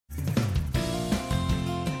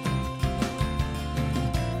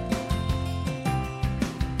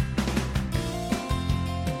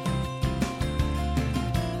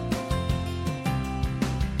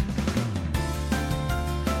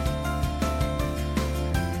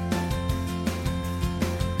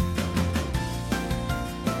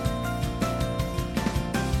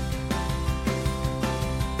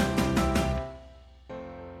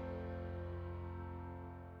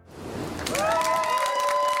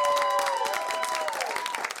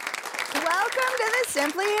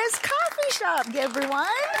Simply His Coffee Shop, everyone.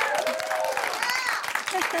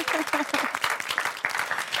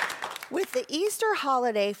 With the Easter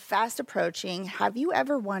holiday fast approaching, have you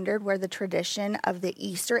ever wondered where the tradition of the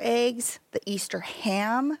Easter eggs, the Easter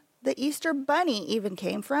ham, the Easter bunny even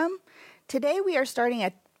came from? Today we are starting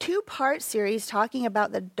a two-part series talking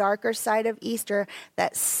about the darker side of Easter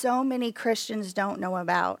that so many Christians don't know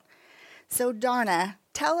about. So Donna,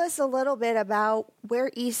 tell us a little bit about where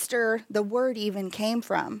Easter, the word even came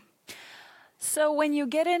from. So when you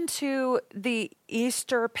get into the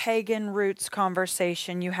Easter pagan roots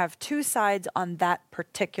conversation, you have two sides on that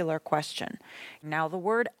particular question. Now, the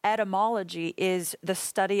word etymology is the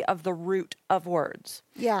study of the root of words.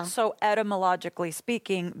 Yeah. So etymologically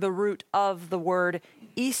speaking, the root of the word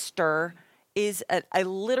Easter is a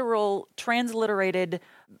literal transliterated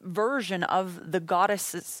version of the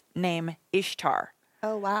goddess's name Ishtar.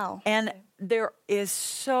 Oh, wow. And there is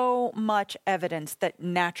so much evidence that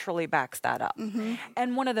naturally backs that up. Mm-hmm.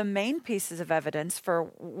 And one of the main pieces of evidence for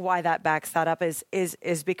why that backs that up is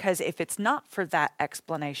because if it's not for that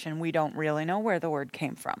explanation, we don't really know where the word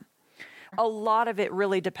came from. A lot of it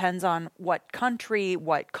really depends on what country,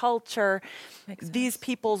 what culture, these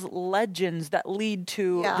people's legends that lead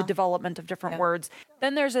to the development of different words.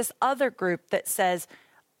 Then there's this other group that says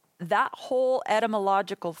that whole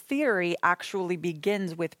etymological theory actually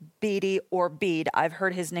begins with Bede or Bede. I've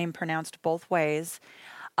heard his name pronounced both ways,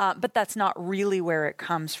 but that's not really where it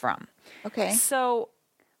comes from. Okay. So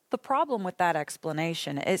the problem with that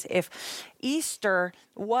explanation is if Easter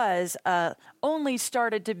was only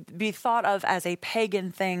started to be thought of as a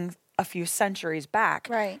pagan thing a few centuries back,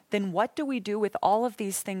 right, then what do we do with all of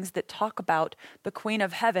these things that talk about the Queen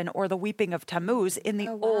of Heaven or the weeping of Tammuz in the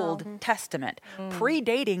Old Testament,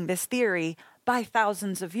 predating this theory by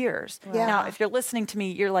thousands of years? Yeah. Now, if you're listening to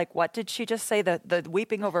me, you're like, what did she just say? The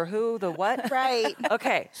weeping over who? The what? Right.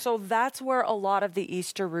 Okay, so that's where a lot of the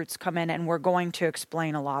Easter roots come in, and we're going to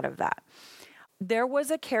explain a lot of that. There was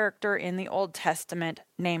a character in the Old Testament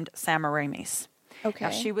named Semiramis. Okay.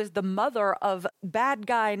 Now, she was the mother of bad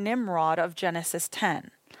guy Nimrod of Genesis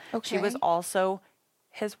 10. Okay. She was also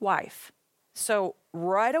his wife. So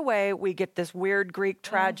right away, we get this weird Greek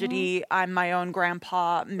tragedy, I'm my own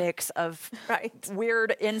grandpa mix of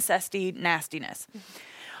weird incesty nastiness.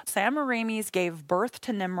 Semiramis gave birth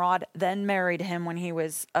to Nimrod, then married him when he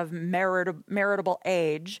was of meritable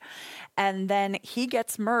age, and then he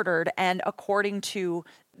gets murdered, and according to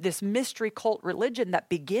this mystery cult religion that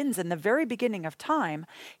begins in the very beginning of time,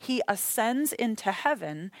 he ascends into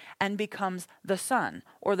heaven and becomes the sun,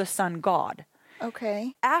 or the sun god.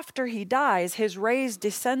 Okay. After he dies, his rays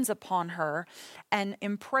descends upon her and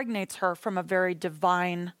impregnates her from a very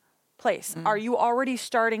divine place. Are you already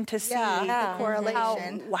starting to see the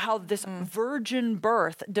correlation? How this virgin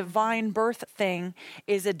birth, divine birth thing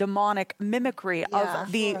is a demonic mimicry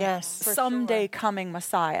of the someday coming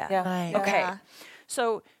Messiah? Yeah. Right. Okay. Yeah.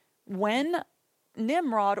 So when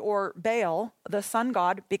Nimrod, or Baal, the sun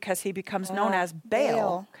god, because he becomes known as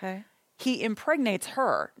Baal, Okay. he impregnates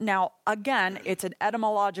her. Now, again, it's an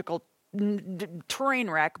etymological train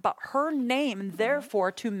wreck, but her name,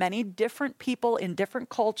 therefore, to many different people in different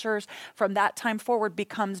cultures from that time forward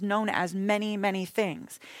becomes known as many, many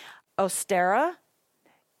things. Ostera,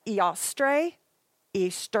 Eostre,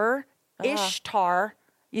 Easter, Ishtar.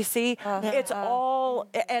 You see, it's all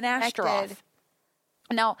an Ashtaroth.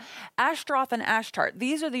 Now, Ashtaroth and Ashtar,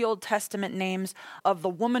 these are the Old Testament names of the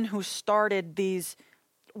woman who started these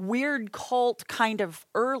weird cult kind of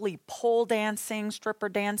early pole dancing, stripper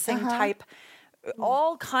dancing type.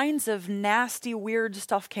 All kinds of nasty, weird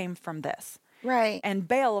stuff came from this. Right. And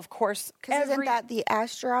Baal, of course. Because isn't that the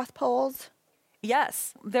Ashtaroth poles?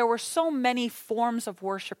 Yes. There were so many forms of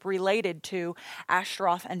worship related to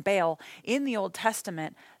Ashtaroth and Baal in the Old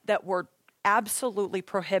Testament that were absolutely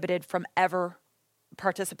prohibited from ever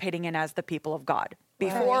participating in as the people of God.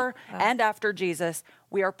 Before and after Jesus,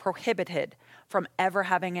 we are prohibited from ever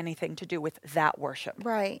having anything to do with that worship.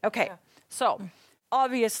 Right. Okay. So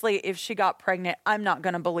obviously, if she got pregnant, I'm not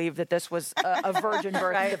going to believe that this was a virgin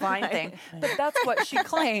birth divine thing. But that's what she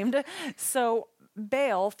claimed. So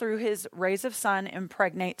Baal, through his rays of sun,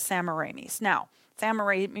 impregnates Semiramis. Now,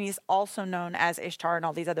 Semiramis, also known as Ishtar and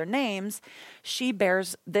all these other names, she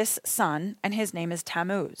bears this son, and his name is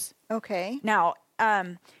Tammuz. Okay. Now,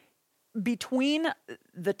 between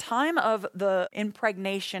the time of the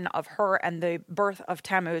impregnation of her and the birth of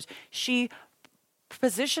Tammuz, she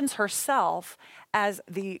positions herself as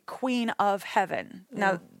the queen of heaven.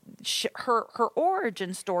 Now, her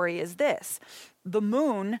origin story is this. The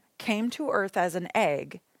moon came to earth as an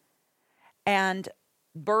egg, and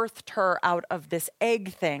birthed her out of this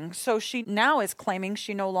egg thing. So she now is claiming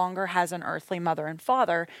she no longer has an earthly mother and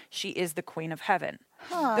father. She is the Queen of Heaven.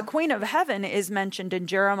 The Queen of Heaven is mentioned in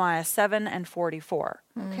Jeremiah 7 and 44.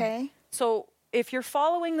 Okay. So if you're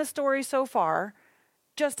following the story so far,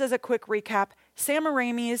 just as a quick recap,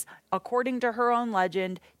 Semiramis, according to her own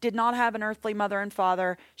legend, did not have an earthly mother and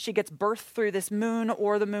father. She gets birthed through this moon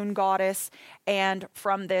or the moon goddess, and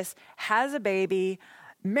from this has a baby,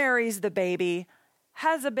 marries the baby,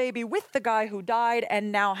 has a baby with the guy who died,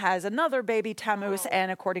 and now has another baby, Tammuz.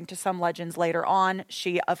 And according to some legends later on,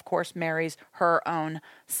 she, of course, marries her own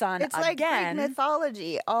son It's like again. Greek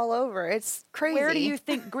mythology all over. It's crazy. Where do you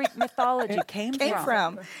think Greek mythology came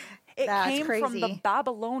from? It That's came from the crazy.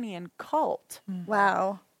 Babylonian cult.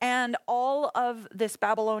 Wow. And all of this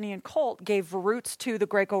Babylonian cult gave roots to the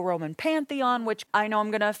Greco-Roman pantheon, which I know I'm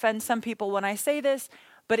going to offend some people when I say this,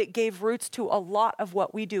 but it gave roots to a lot of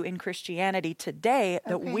what we do in Christianity today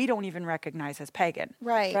that we don't even recognize as pagan.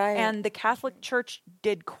 Right. And the Catholic Church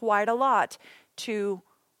did quite a lot to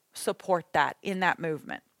support that in that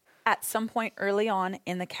movement. At some point early on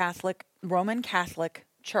in the Roman Catholic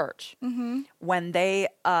Church, when they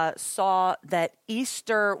saw that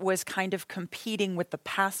Easter was kind of competing with the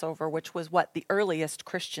Passover, which was what the earliest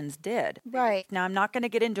Christians did. Right. Now, I'm not going to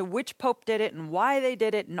get into which pope did it and why they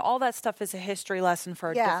did it, and all that stuff is a history lesson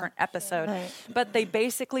for a different episode. But they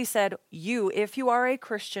basically said, if you are a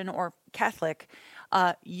Christian or Catholic,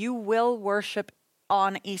 you will worship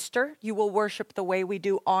on Easter. You will worship the way we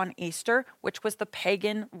do on Easter, which was the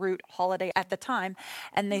pagan root holiday at the time.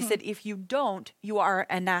 And they said, if you don't, you are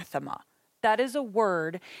anathema. That is a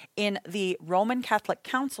word in the Roman Catholic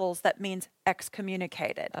councils that means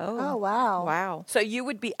excommunicated. Oh, wow. Wow. So you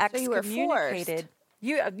would be So you were excommunicated.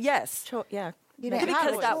 Yes. Yeah. You didn't have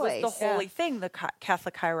Because a that was the choice. holy thing the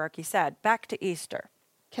Catholic hierarchy said. Back to Easter.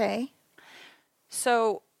 Okay.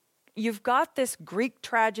 So you've got this Greek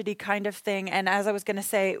tragedy kind of thing. And as I was going to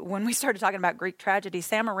say, when we started talking about Greek tragedy,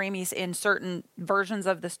 Semiramis in certain versions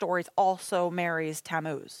of the stories also marries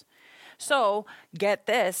Tammuz. So get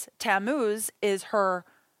this, Tammuz is her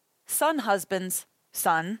husband's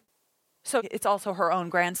son. So it's also her own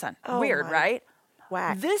grandson. Weird, right?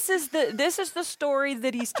 Whack. This is the story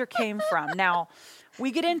that Easter came from. Now,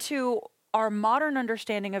 we get into our modern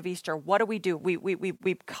understanding of Easter. What do?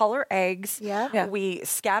 We color eggs. Yeah. We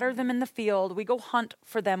scatter them in the field. We go hunt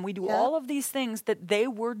for them. We do all of these things that they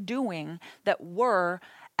were doing that were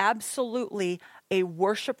absolutely a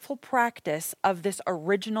worshipful practice of this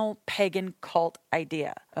original pagan cult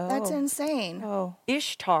idea. That's insane. Oh.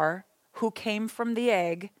 Ishtar, who came from the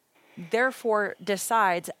egg, therefore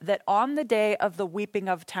decides that on the day of the weeping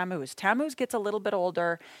of Tammuz gets a little bit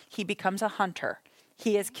older, he becomes a hunter.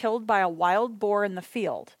 He is killed by a wild boar in the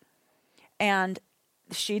field. And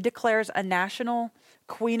she declares a national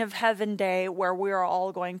Queen of Heaven Day where we are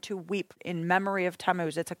all going to weep in memory of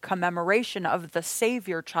Tammuz. It's a commemoration of the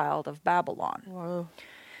savior child of Babylon,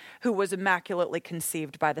 who was immaculately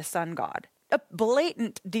conceived by the sun god. A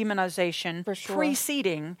blatant demonization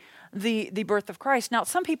preceding the birth of Christ. Now,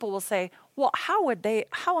 some people will say, well, how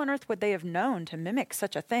on earth would they have known to mimic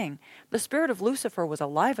such a thing? The spirit of Lucifer was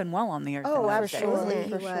alive and well on the earth. Oh, in those days. absolutely.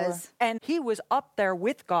 For He sure. was. And he was up there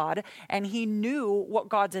with God, and he knew what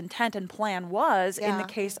God's intent and plan was in the Yeah.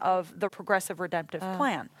 case of the progressive redemptive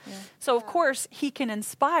plan. So, of course, he can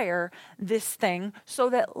inspire this thing so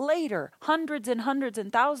that later, hundreds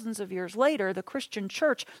and thousands of years later, the Christian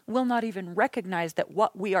church will not even recognize that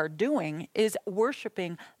what we are doing is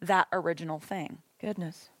worshiping that original thing.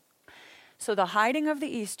 Goodness. So the hiding of the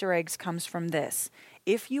Easter eggs comes from this.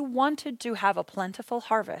 If you wanted to have a plentiful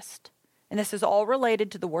harvest, and this is all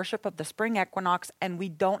related to the worship of the spring equinox, and we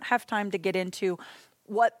don't have time to get into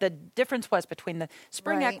what the difference was between the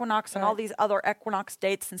spring Right, equinox and all these other equinox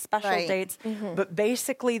dates and special Right. dates. But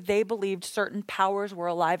basically, they believed certain powers were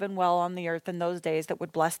alive and well on the earth in those days that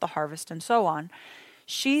would bless the harvest and so on.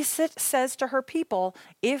 She says to her people,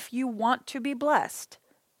 if you want to be blessed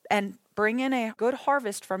and bring in a good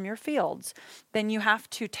harvest from your fields, then you have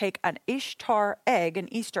to take an Ishtar egg,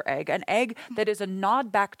 an Easter egg, an egg that is a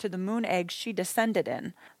nod back to the moon egg she descended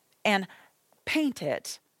in, and paint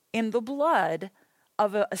it in the blood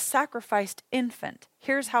of a sacrificed infant.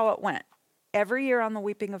 Here's how it went. Every year on the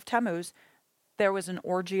weeping of Tammuz, there was an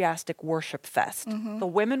orgiastic worship fest. The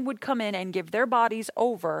women would come in and give their bodies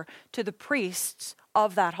over to the priests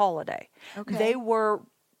of that holiday. Okay. They were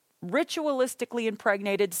ritualistically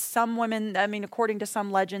impregnated. Some women, according to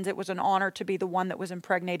some legends, it was an honor to be the one that was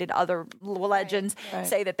impregnated. Other legends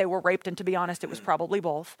say that they were raped, and to be honest, it was probably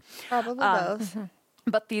both. Probably both.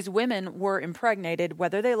 But these women were impregnated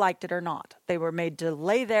whether they liked it or not. They were made to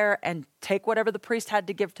lay there and take whatever the priest had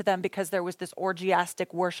to give to them because there was this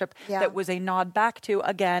orgiastic worship that was a nod back to,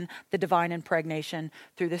 again, the divine impregnation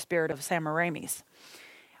through the spirit of Semiramis.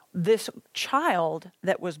 This child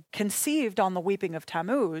that was conceived on the weeping of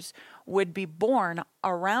Tammuz would be born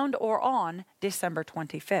around or on December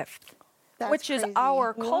 25th, which is crazy.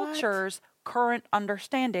 our What? culture's current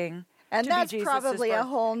understanding. And to be that's Jesus's probably a birth.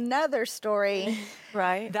 whole nother story.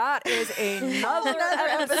 Right. That is another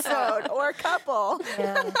Episode or couple.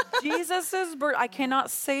 Jesus's birth. I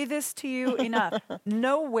cannot say this to you enough.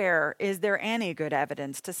 Nowhere is there any good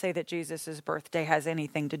evidence to say that Jesus's birthday has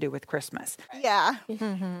anything to do with Christmas. Yeah,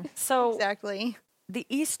 So exactly. the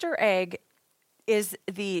Easter egg is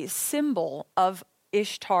the symbol of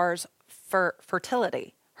Ishtar's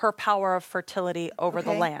fertility, her power of fertility over the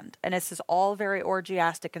Okay. land. And this is all very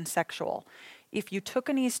orgiastic and sexual. If you took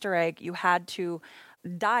an Easter egg, you had to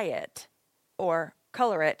dye it or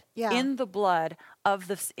color it Yeah. in the blood of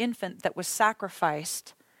this infant that was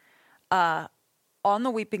sacrificed on the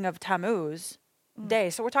weeping of Tammuz day.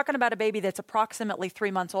 So we're talking about a baby that's approximately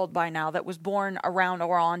 3 months old by now that was born around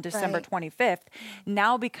or on December Right. 25th,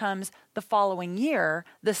 now becomes the following year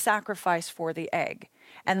the sacrifice for the egg.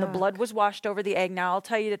 And the blood was washed over the egg. Now, I'll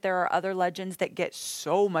tell you that there are other legends that get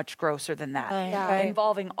so much grosser than that, Yeah.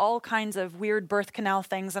 involving all kinds of weird birth canal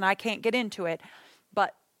things, and I can't get into it.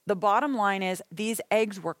 But the bottom line is these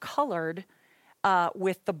eggs were colored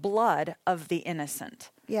with the blood of the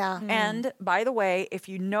innocent. Yeah. And by the way, if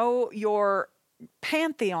you know your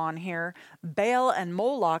pantheon here, Baal and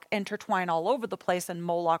Moloch intertwine all over the place, and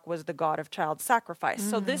Moloch was the god of child sacrifice.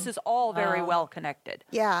 So this is all very well connected.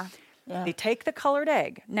 Yeah. They take the colored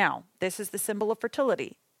egg. Now, this is the symbol of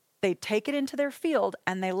fertility. They take it into their field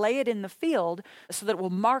and they lay it in the field so that it will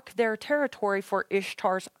mark their territory for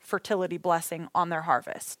Ishtar's fertility blessing on their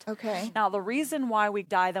harvest. Okay. Now, the reason why we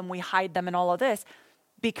dye them, we hide them, and all of this,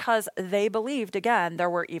 because they believed, again, there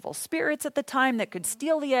were evil spirits at the time that could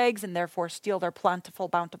steal the eggs and therefore steal their plentiful,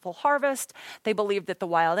 bountiful harvest. They believed that the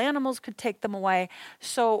wild animals could take them away.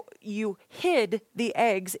 So you hid the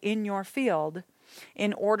eggs in your field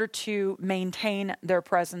in order to maintain their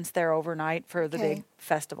presence there overnight for the Okay. big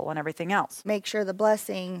festival and everything else. Make sure the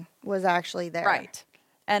blessing was actually there. Right.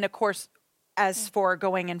 And of course, as for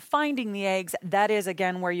going and finding the eggs, that is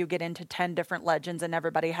again where you get into 10 different legends and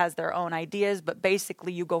everybody has their own ideas. But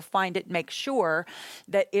basically, you go find it, make sure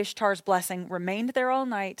that Ishtar's blessing remained there all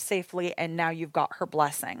night safely, and now you've got her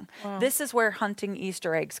blessing. This is where hunting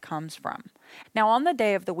Easter eggs comes from. Now, on the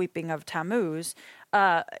day of the weeping of Tammuz,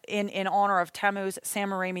 in honor of Tammuz,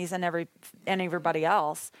 Semiramis, and everybody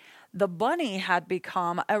else, the bunny had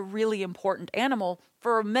become a really important animal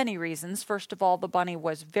for many reasons. First of all, the bunny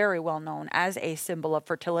was very well known as a symbol of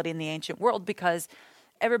fertility in the ancient world because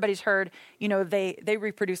everybody's heard, they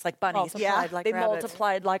reproduce like bunnies. Multiplied like they rabbits.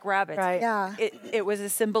 multiplied like rabbits. Right. Yeah. It was a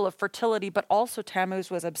symbol of fertility, but also Tammuz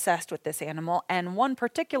was obsessed with this animal. And one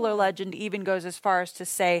particular legend even goes as far as to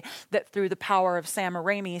say that through the power of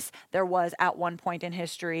Semiramis, there was at one point in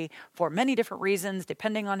history, for many different reasons,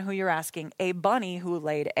 depending on who you're asking, a bunny who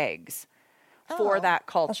laid eggs for that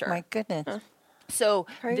culture. My goodness. So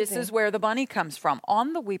this Crazy. is where the bunny comes from.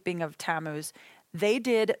 On the weeping of Tammuz, they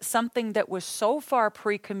did something that was so far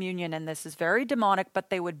pre-communion, and this is very demonic, but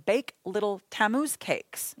they would bake little Tammuz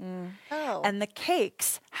cakes. Oh. And the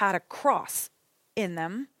cakes had a cross in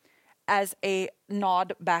them as a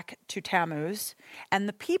nod back to Tammuz. And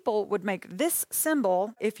the people would make this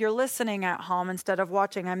symbol. If you're listening at home instead of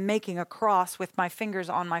watching, I'm making a cross with my fingers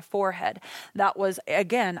on my forehead. That was,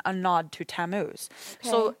 again, a nod to Tammuz.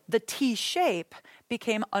 So Okay. the T shape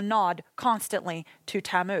became a nod constantly to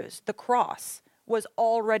Tammuz. The cross was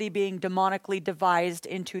already being demonically devised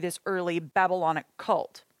into this early Babylonic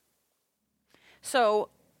cult. So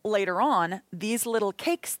later on, these little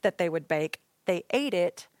cakes that they would bake, they ate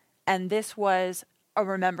it, and this was a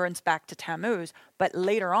remembrance back to Tammuz. But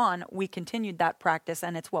later on, we continued that practice,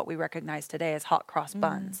 and it's what we recognize today as hot cross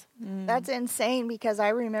buns. That's insane because I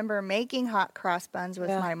remember making hot cross buns with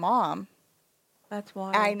Yeah. my mom. That's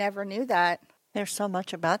wild. I never knew that. There's so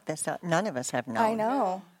much about this that none of us have known. I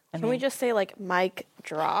know. Can we just say like mic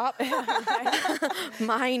drop?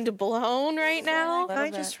 Mind blown right now.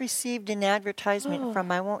 I just received an advertisement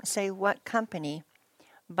from I won't say what company,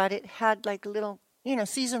 but it had like little,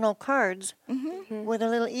 seasonal cards with a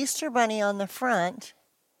little Easter bunny on the front.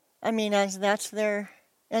 I mean, as that's their,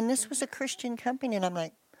 and this was a Christian company, and I'm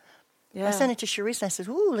like, I sent it to Sharice, and I said,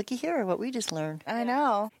 "Ooh, looky here, what we just learned." I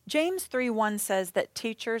know. James 3:1 says that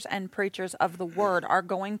teachers and preachers of the word are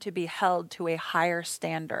going to be held to a higher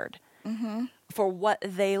standard for what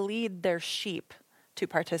they lead their sheep to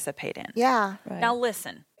participate in. Yeah. Right. Now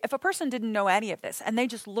listen, if a person didn't know any of this and they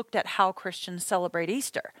just looked at how Christians celebrate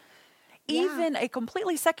Easter, even a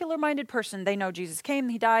completely secular-minded person, they know Jesus came,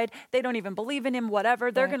 he died, they don't even believe in him,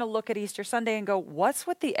 whatever, they're going to look at Easter Sunday and go, what's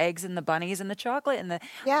with the eggs and the bunnies and the chocolate and the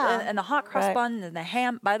and the hot cross bun and the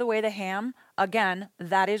ham? By the way, the ham, again,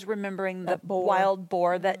 that is remembering the wild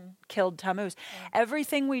boar that killed Tammuz.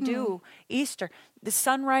 Everything we do Easter, the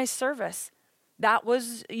sunrise service, that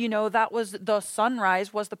was the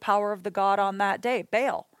sunrise was the power of the god on that day,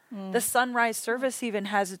 Baal. The sunrise service even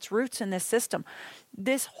has its roots in this system.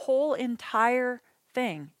 This whole entire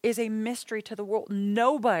thing is a mystery to the world.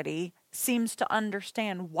 Nobody seems to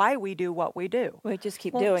understand why we do what we do. We just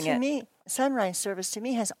keep doing it. To me, sunrise service to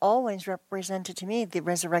me has always represented to me the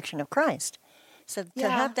resurrection of Christ. So to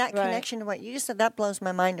have that connection to what you just said, that blows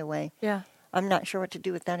my mind away. Yeah. I'm not sure what to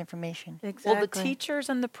do with that information. Exactly. Well, the teachers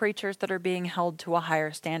and the preachers that are being held to a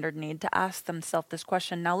higher standard need to ask themselves this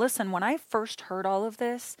question. Now, listen, when I first heard all of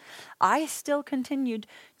this, I still continued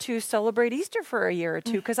to celebrate Easter for a year or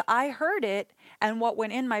two because I heard it, and what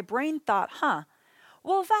went in my brain thought,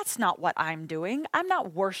 well, that's not what I'm doing. I'm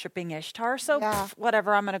not worshiping Ishtar, so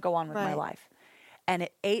whatever, I'm going to go on with my life. And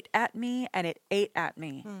it ate at me, and it ate at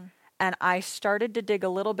me. And I started to dig a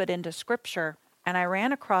little bit into Scripture, and I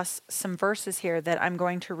ran across some verses here that I'm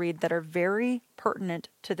going to read that are very pertinent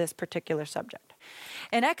to this particular subject.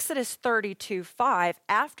 In Exodus 32:5,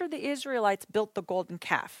 after the Israelites built the golden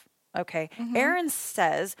calf, Aaron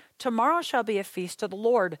says, tomorrow shall be a feast to the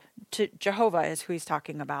Lord, to Jehovah is who he's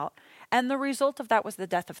talking about. And the result of that was the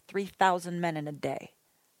death of 3,000 men in a day.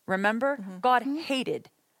 Remember? God hated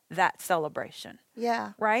that celebration.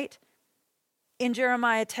 Yeah. Right? In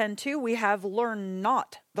Jeremiah 10:2, we have learn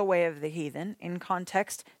not the way of the heathen. In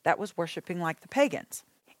context, that was worshiping like the pagans.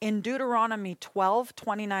 In Deuteronomy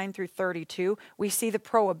 12:29 through 32, we see the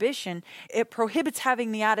prohibition. It prohibits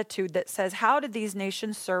having the attitude that says, how did these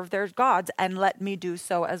nations serve their gods? And let me do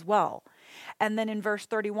so as well. And then in verse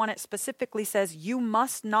 31, it specifically says, you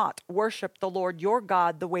must not worship the Lord your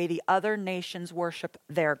God the way the other nations worship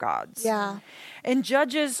their gods. Yeah. In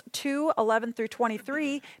Judges 2:11 through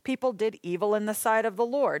 23, people did evil in the sight of the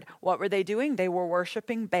Lord. What were they doing? They were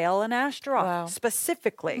worshiping Baal and Ashtaroth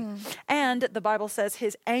specifically. And the Bible says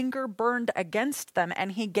his anger burned against them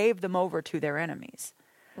and he gave them over to their enemies.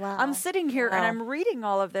 Wow. I'm sitting here and I'm reading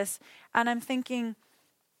all of this and I'm thinking,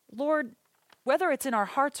 Lord, whether it's in our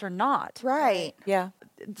hearts or not. Right. Yeah.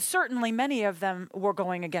 Certainly many of them were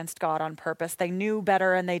going against God on purpose. They knew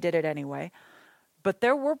better and they did it anyway. But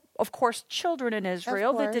there were, of course, children in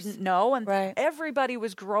Israel that didn't know. And everybody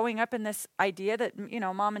was growing up in this idea that,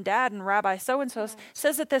 mom and dad and Rabbi so-and-so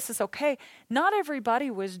says that this is okay. Not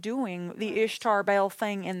everybody was doing the Ishtar Baal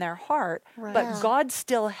thing in their heart. But God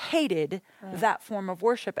still hated that form of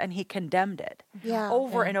worship and he condemned it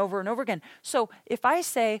over and over and over again. So if I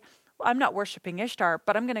say, I'm not worshiping Ishtar,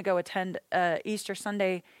 but I'm going to go attend Easter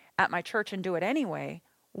Sunday at my church and do it anyway.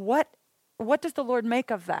 What does the Lord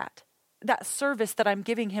make of that? That service that I'm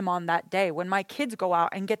giving him on that day when my kids go out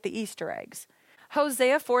and get the Easter eggs.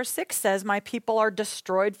 Hosea 4:6 says, my people are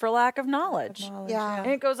destroyed for lack of knowledge. Yeah.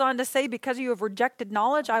 And it goes on to say, because you have rejected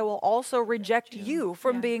knowledge, I will also reject you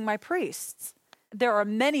from being my priests. There are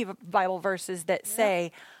many Bible verses that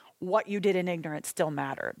say, what you did in ignorance still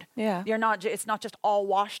mattered. Yeah. It's not just all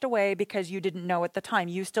washed away because you didn't know at the time.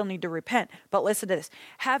 You still need to repent. But listen to this.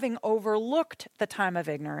 Having overlooked the time of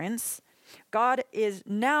ignorance, God is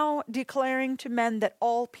now declaring to men that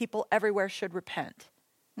all people everywhere should repent.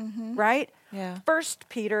 Right? Yeah. 1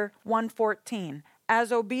 Peter 1:14.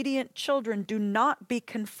 As obedient children, do not be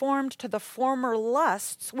conformed to the former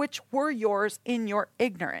lusts which were yours in your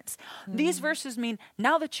ignorance. These verses mean,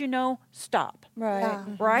 now that you know, stop. Right. Yeah.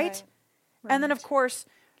 Right? And then, of course,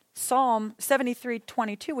 Psalm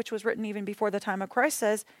 73:22, which was written even before the time of Christ,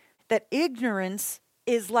 says that ignorance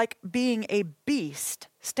is like being a beast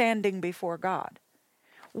standing before God.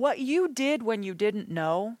 What you did when you didn't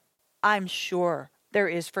know, I'm sure there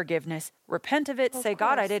is forgiveness. Repent of it. Say,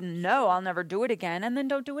 God, I didn't know. I'll never do it again. And then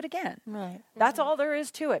don't do it again. Right. That's all there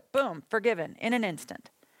is to it. Boom, forgiven in an instant.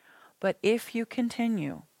 But if you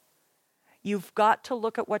continue, you've got to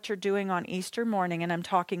look at what you're doing on Easter morning. And I'm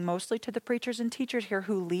talking mostly to the preachers and teachers here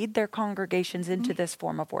who lead their congregations into this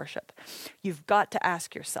form of worship. You've got to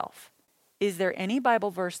ask yourself, is there any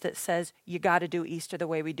Bible verse that says you got to do Easter the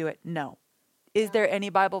way we do it? No. Is there any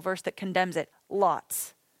Bible verse that condemns it?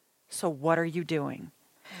 Lots. So what are you doing?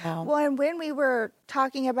 Well, and when we were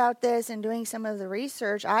talking about this and doing some of the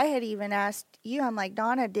research, I had even asked you, I'm like,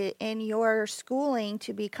 Donna, in your schooling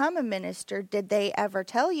to become a minister, did they ever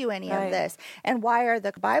tell you any of this? And why are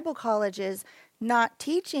the Bible colleges not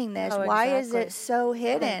teaching this? Oh, Why is exactly. it so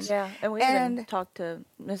hidden? Yeah, and we even talked to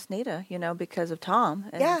Miss Nita, because of Tom.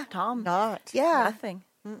 And Tom, nothing.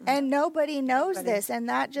 And nobody knows this, and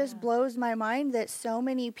that just blows my mind that so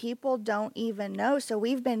many people don't even know. So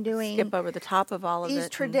we've been doing skip over the top of all of these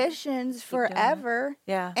it. traditions forever.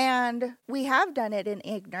 Yeah. And we have done it in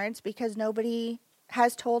ignorance because nobody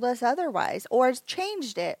has told us otherwise or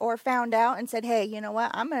changed it or found out and said, hey, you know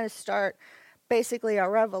what? I'm going to start basically a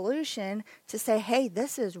revolution to say, hey,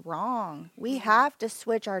 this is wrong. We have to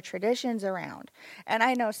switch our traditions around. And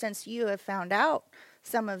I know since you have found out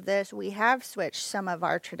some of this, we have switched some of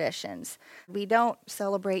our traditions. We don't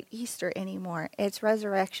celebrate Easter anymore. It's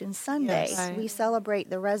Resurrection Sunday. Yes. Right. We celebrate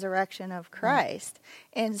the resurrection of Christ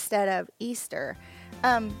instead of Easter.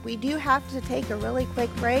 We do have to take a really quick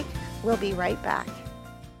break. We'll be right back.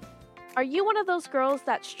 Are you one of those girls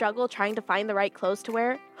that struggle trying to find the right clothes to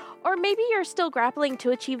wear? Or maybe you're still grappling to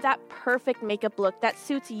achieve that perfect makeup look that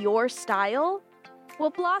suits your style? Well,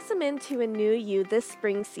 blossom into a new you this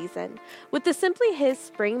spring season with the Simply His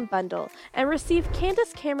Spring Bundle and receive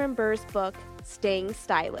Candace Cameron Burr's book, Staying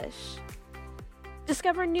Stylish.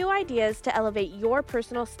 Discover new ideas to elevate your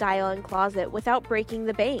personal style and closet without breaking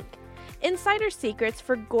the bank. Insider secrets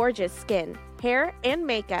for gorgeous skin, hair, and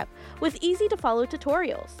makeup with easy-to-follow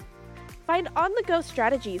tutorials. Find on-the-go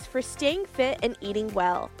strategies for staying fit and eating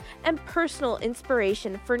well, and personal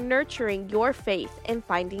inspiration for nurturing your faith and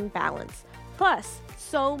finding balance. Plus,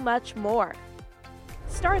 so much more.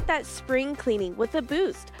 Start that spring cleaning with a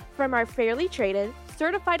boost from our fairly traded,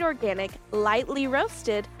 certified organic, lightly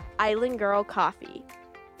roasted Island Girl coffee.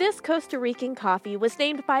 This Costa Rican coffee was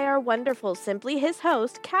named by our wonderful Simply His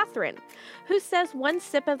host, Catherine, who says one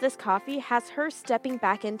sip of this coffee has her stepping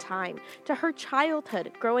back in time to her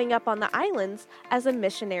childhood growing up on the islands as a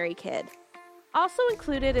missionary kid. Also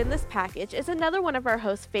included in this package is another one of our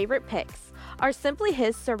host's favorite picks, our Simply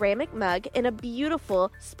His ceramic mug in a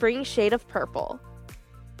beautiful spring shade of purple.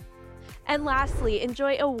 And lastly,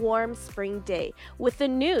 enjoy a warm spring day with the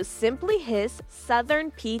new Simply His Southern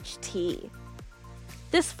Peach Tea.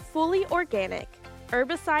 This fully organic,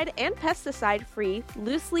 herbicide and pesticide-free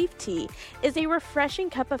loose leaf tea is a refreshing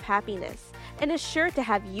cup of happiness and is sure to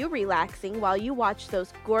have you relaxing while you watch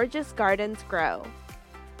those gorgeous gardens grow.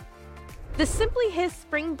 The Simply His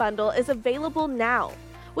Spring Bundle is available now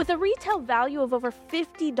with a retail value of over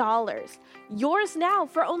 $50. Yours now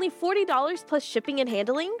for only $40 plus shipping and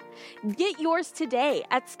handling? Get yours today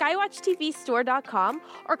at skywatchtvstore.com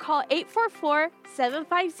or call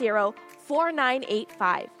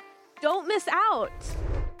 844-750-4985. Don't miss out!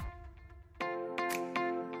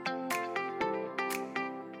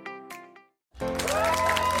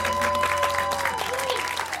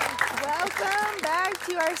 Welcome back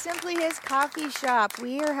to our Simply His coffee shop.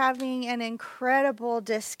 We are having an incredible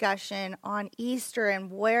discussion on Easter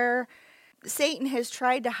and where Satan has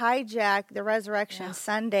tried to hijack the Resurrection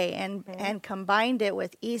Sunday and combined it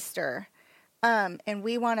with Easter. And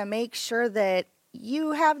we want to make sure that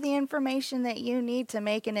you have the information that you need to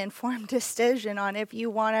make an informed decision on if you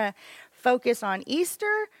want to focus on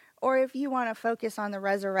Easter or if you want to focus on the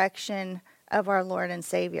resurrection of our Lord and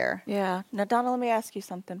Savior. Yeah. Now, Donna, let me ask you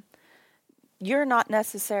something. You're not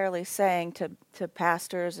necessarily saying to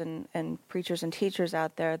pastors and preachers and teachers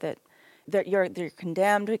out there that you're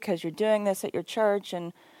condemned because you're doing this at your church,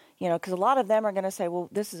 and because a lot of them are going to say, well,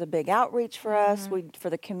 this is a big outreach for us,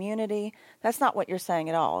 for the community. That's not what you're saying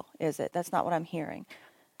at all, is it? That's not what I'm hearing.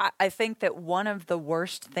 I think that one of the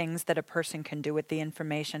worst things that a person can do with the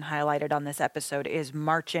information highlighted on this episode is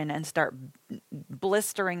march in and start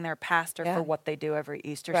blistering their pastor for what they do every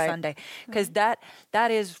Easter Sunday, because that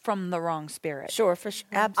is from the wrong spirit. Sure, for sure.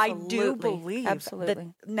 Absolutely. I do believe that.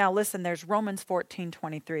 Now, listen, there's Romans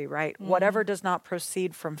 14:23, right? Mm-hmm. Whatever does not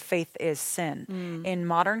proceed from faith is sin. Mm. In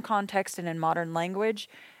modern context and in modern language,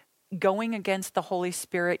 going against the Holy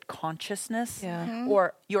Spirit consciousness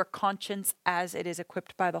or your conscience as it is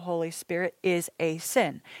equipped by the Holy Spirit is a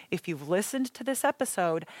sin. If you've listened to this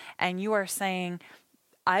episode and you are saying,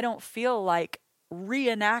 I don't feel like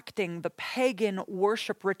reenacting the pagan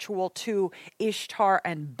worship ritual to Ishtar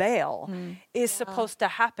and Baal is supposed to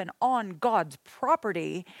happen on God's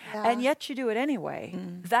property, and yet you do it anyway,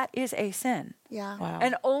 that is a sin. Yeah. Wow.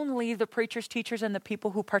 And only the preachers, teachers, and the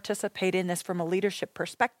people who participate in this from a leadership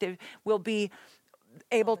perspective will be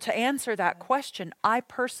able to answer that question. I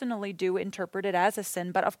personally do interpret it as a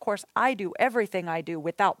sin, but of course I do everything I do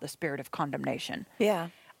without the spirit of condemnation. Yeah.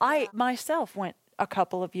 I myself went a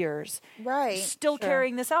couple of years still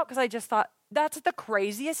carrying this out because I just thought, that's the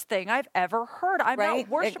craziest thing I've ever heard. I'm not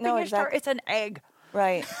worshiping Ishtar. It's an egg.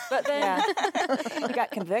 Right. But then You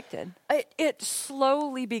got convicted. it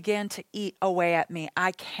slowly began to eat away at me.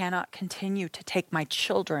 I cannot continue to take my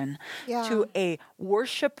children to a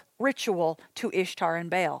worship ritual to Ishtar and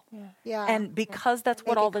Baal. Yeah. And because that's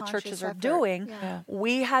what Make a all the conscious churches are effort. doing, Yeah.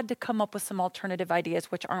 we had to come up with some alternative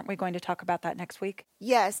ideas, which aren't we going to talk about that next week?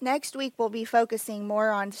 Yes, next week we'll be focusing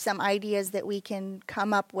more on some ideas that we can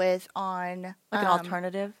come up with on Like an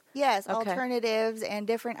alternative. Yes, Okay. alternatives and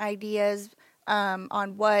different ideas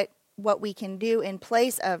on what we can do in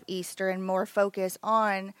place of Easter and more focus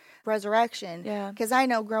on resurrection. Yeah. Because I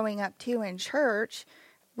know growing up too in church,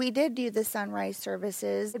 we did do the sunrise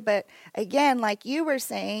services, but again, like you were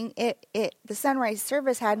saying, the sunrise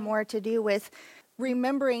service had more to do with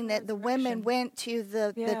remembering that the women went to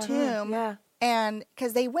the tomb. Yeah. And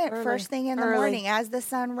because they went Early. first thing in the Early. morning as the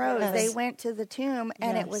sun rose, Yes. they went to the tomb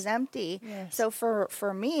and it Yes. was empty. Yes. So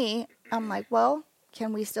for me, I'm like, well,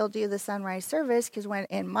 can we still do the sunrise service? Because when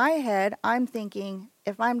in my head, I'm thinking,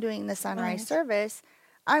 if I'm doing the sunrise Right. service,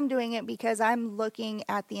 I'm doing it because I'm looking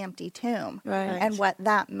at the empty tomb Right. and what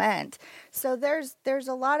that meant. So there's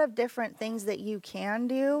a lot of different things that you can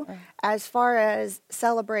do as far as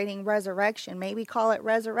celebrating resurrection. Maybe call it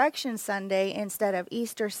Resurrection Sunday instead of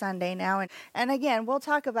Easter Sunday now. And again, we'll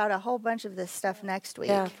talk about a whole bunch of this stuff next week.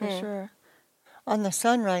 Yeah, for sure. On the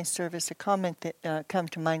sunrise service, a comment that come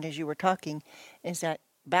to mind as you were talking is that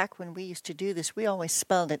back when we used to do this, we always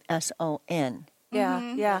spelled it S-O-N.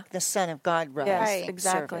 Yeah, yeah. The Son of God rise Yes, Right.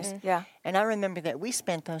 exactly. service. Yeah. And I remember that we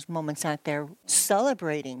spent those moments out there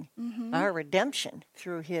celebrating our redemption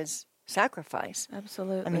through his sacrifice.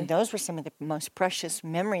 Absolutely. I mean, those were some of the most precious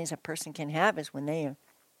memories a person can have is when they are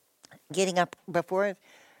getting up before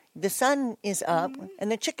the sun is up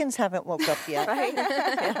and the chickens haven't woke up yet.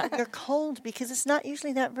 They're cold because it's not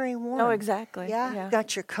usually that very warm. No, exactly. Yeah. You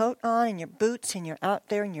got your coat on and your boots and you're out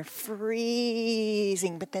there and you're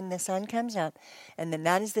freezing, but then the sun comes up. And then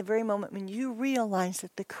that is the very moment when you realize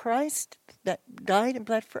that the Christ that died and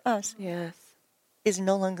bled for us Yes. is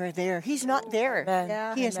no longer there. He's not there. Amen.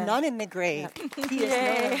 Yeah. He is Amen. not in the grave. He is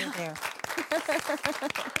no longer there.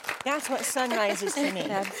 That's what sunrise is to me.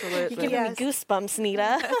 Absolutely. You're giving me goosebumps,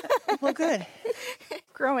 Nita. Well, good.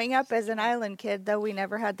 Growing up as an island kid, though, we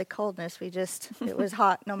never had the coldness. It was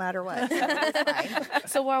hot no matter what. So it was fine.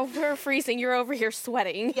 So while we're freezing, you're over here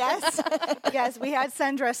sweating. Yes, yes, we had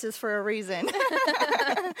sundresses for a reason.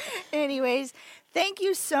 Anyways, thank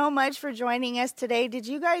you so much for joining us today. Did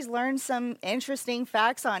you guys learn some interesting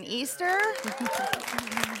facts on Easter?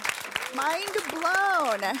 Mind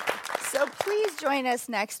blown. So please join us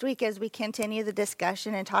next week as we continue the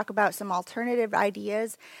discussion and talk about some alternative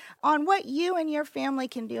ideas on what you and your family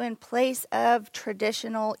can do in place of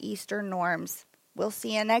traditional Easter norms. We'll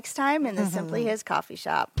see you next time in the Simply His Coffee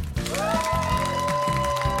Shop.